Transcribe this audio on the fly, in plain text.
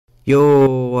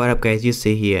Yo, what up guys, you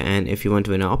stay here, and if you want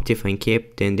to win an Optifine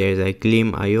Cape, then there's a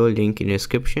Gleam.io link in the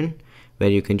description where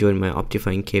you can join my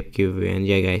Optifine Cape giveaway. And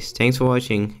yeah guys, thanks for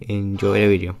watching, enjoy the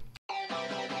video.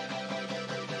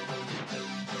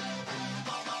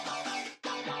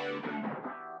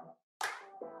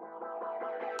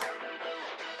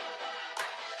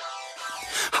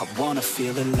 I wanna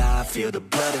feel alive, feel the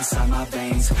blood inside my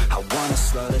veins. I wanna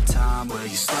slow the time, will you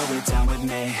slow it down with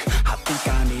me? I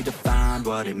think I need to find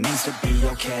what it means to be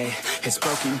okay. It's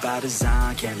broken by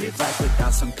design, can't live life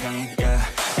without some pain, yeah.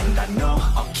 And I know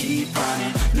I'll keep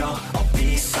running, no, I'll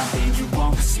be something you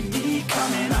won't see me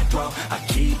coming. I grow, I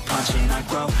keep punching, I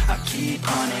grow, I keep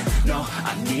hunting. No,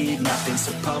 I need nothing,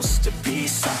 supposed to be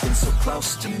something so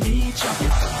close to me.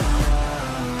 Jumping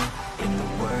in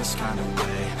the worst kind of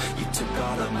way. You took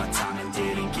all of my time and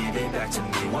didn't give it back to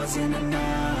me. Wasn't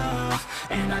enough,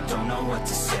 and I don't know what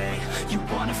to say. You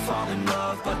wanna fall in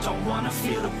love, but don't wanna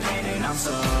feel the pain. And I'm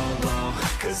so low,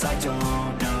 cause I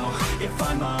don't know if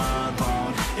I'm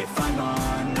alone, if I'm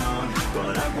unknown.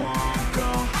 But I won't go,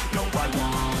 no I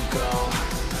won't go.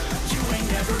 You ain't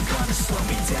never gonna slow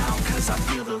me down, cause I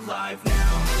feel alive now.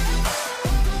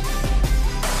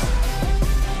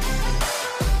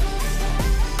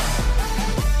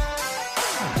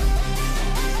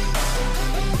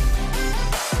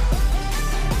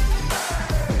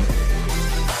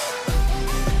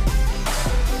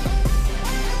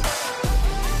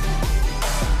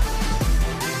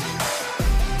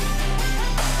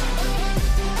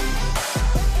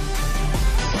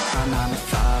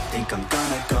 Think I'm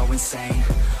gonna go insane.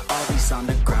 Always on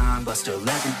the grind, but still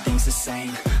everything's the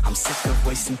same. I'm sick of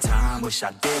wasting time, wish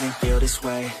I didn't feel this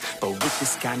way. But with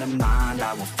this kind of mind,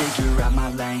 I will figure out my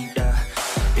lane, yeah.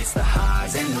 It's the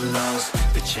highs and the lows,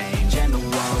 the change and the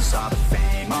woes. All the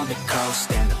fame on the coast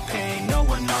and the pain no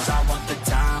one knows. I want the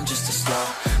time just to slow,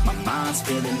 my mind's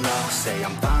feeling low. Say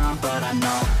I'm fine, but I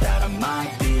know that I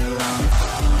might be alone.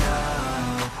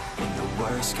 In the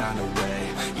worst kind of way.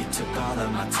 You took all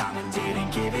of my time and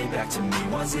didn't give it back to me.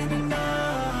 Wasn't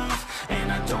enough,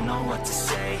 and I don't know what to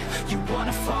say. You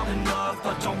wanna fall in love,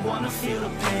 but don't wanna feel the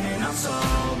pain. And I'm so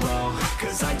low,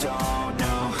 cause I don't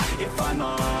know if I'm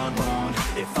alone,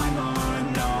 if I'm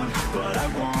unknown. But I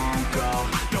won't go,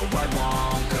 no I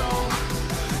won't go.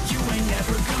 You ain't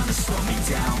never gonna slow me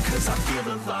down, cause I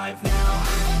feel alive now.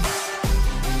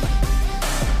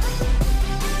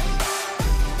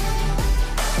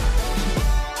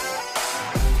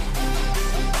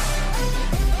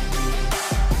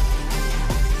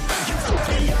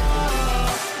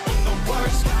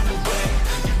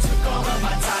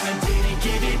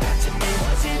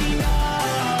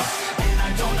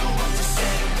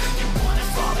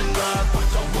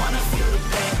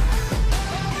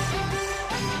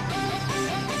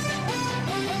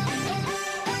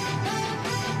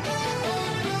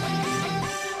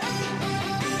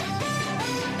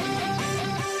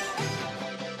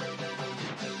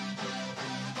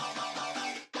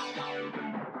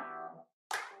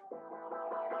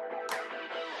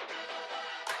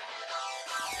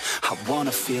 I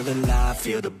wanna feel alive,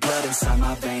 feel the blood inside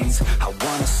my veins. I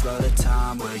wanna slow the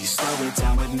time, will you slow it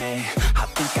down with me? I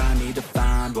think I need to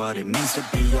find what it means to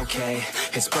be okay.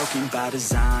 It's broken by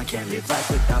design, can't live life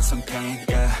without some pain,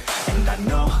 yeah. And I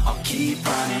know I'll keep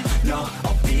running, no,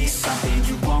 I'll be something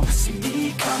you won't see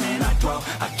me coming. I grow,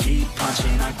 I keep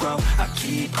punching, I grow, I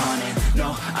keep hunting.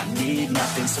 No, I need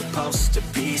nothing, supposed to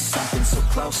be something so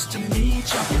close to me.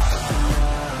 Jumping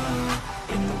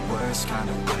in the worst kind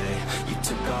of way. You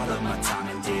took all of my time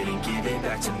and didn't give it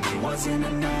back to me. Wasn't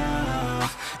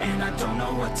enough, and I don't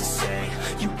know what to say.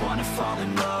 You wanna fall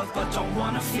in love, but don't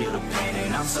wanna feel the pain.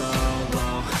 And I'm so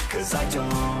low, cause I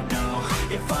don't know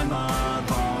if I'm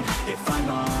alone, if I'm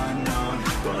unknown.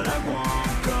 But I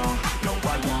won't go, no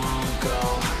I won't go.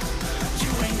 You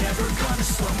ain't never gonna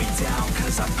slow me down,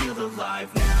 cause I feel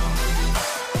alive now.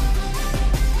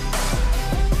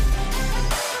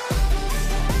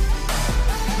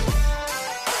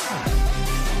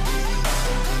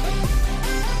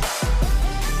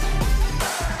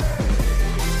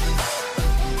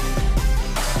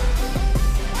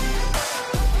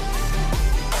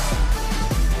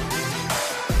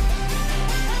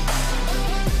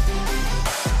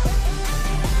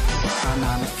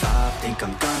 Think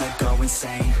I'm gonna go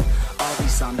insane.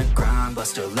 Always on the grind, but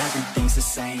still everything's the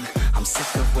same. I'm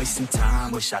sick of wasting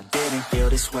time, wish I didn't feel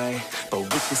this way. But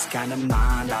with this kind of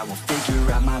mind, I will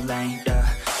figure out my lane, yeah.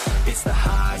 It's the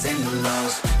highs and the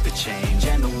lows, the change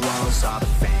and the woes. All the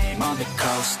fame on the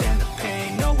coast and the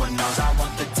pain no one knows. I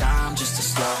want the time just to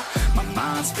slow, my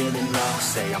mind's feeling low.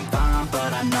 Say I'm fine,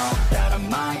 but I know that I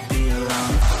might be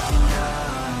alone.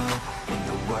 In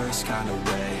the worst worst kind of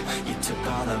way. You took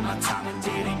all of my time and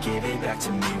didn't give it back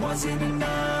to me. Wasn't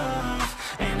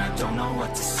enough, and I don't know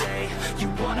what to say. You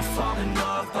wanna fall in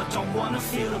love, but don't wanna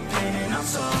feel the pain. And I'm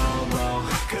solo,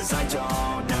 cause I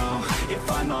don't know if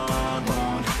I'm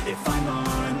alone, if I'm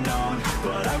unknown.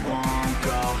 But I won't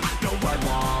go, no I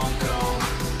won't go.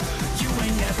 You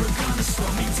ain't never gonna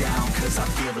slow me down, cause I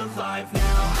feel alive now.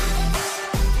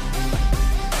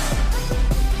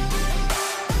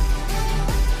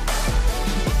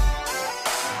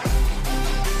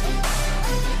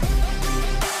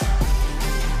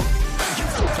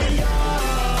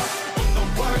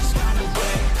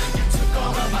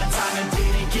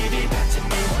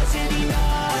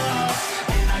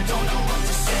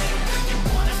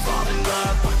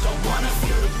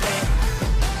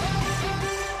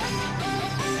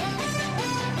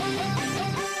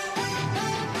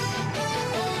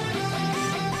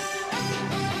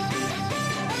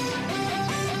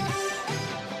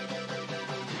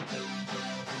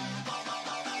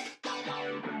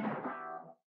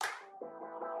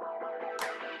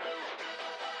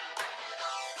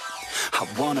 I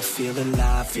wanna feel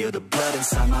alive, feel the blood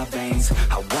inside my veins.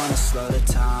 I wanna slow the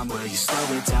time, will you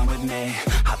slow it down with me?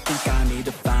 I think I need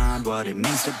to find what it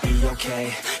means to be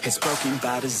okay. It's broken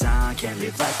by design, can't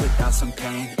live life without some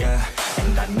pain, yeah.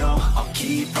 And I know I'll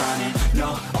keep running, no,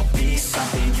 I'll be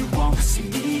something. You won't see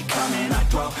me coming, I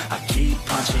grow, I keep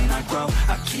punching, I grow,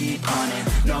 I keep hunting.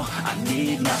 No, I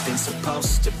need nothing,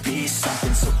 supposed to be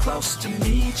something so close to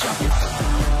me. Jumping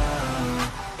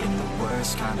in the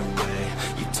worst kind of way.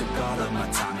 You took all of my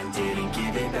time and didn't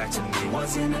give it back to me.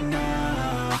 Wasn't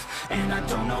enough, and I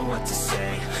don't know what to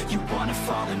say. You wanna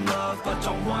fall in love, but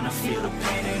don't wanna feel the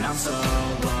pain. And I'm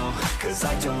solo, cause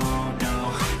I don't know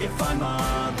if I'm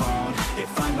alone,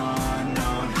 if I'm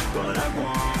unknown. But I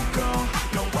won't go,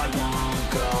 no I won't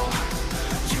go.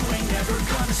 You ain't never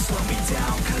gonna slow me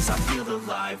down, cause I feel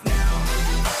alive now.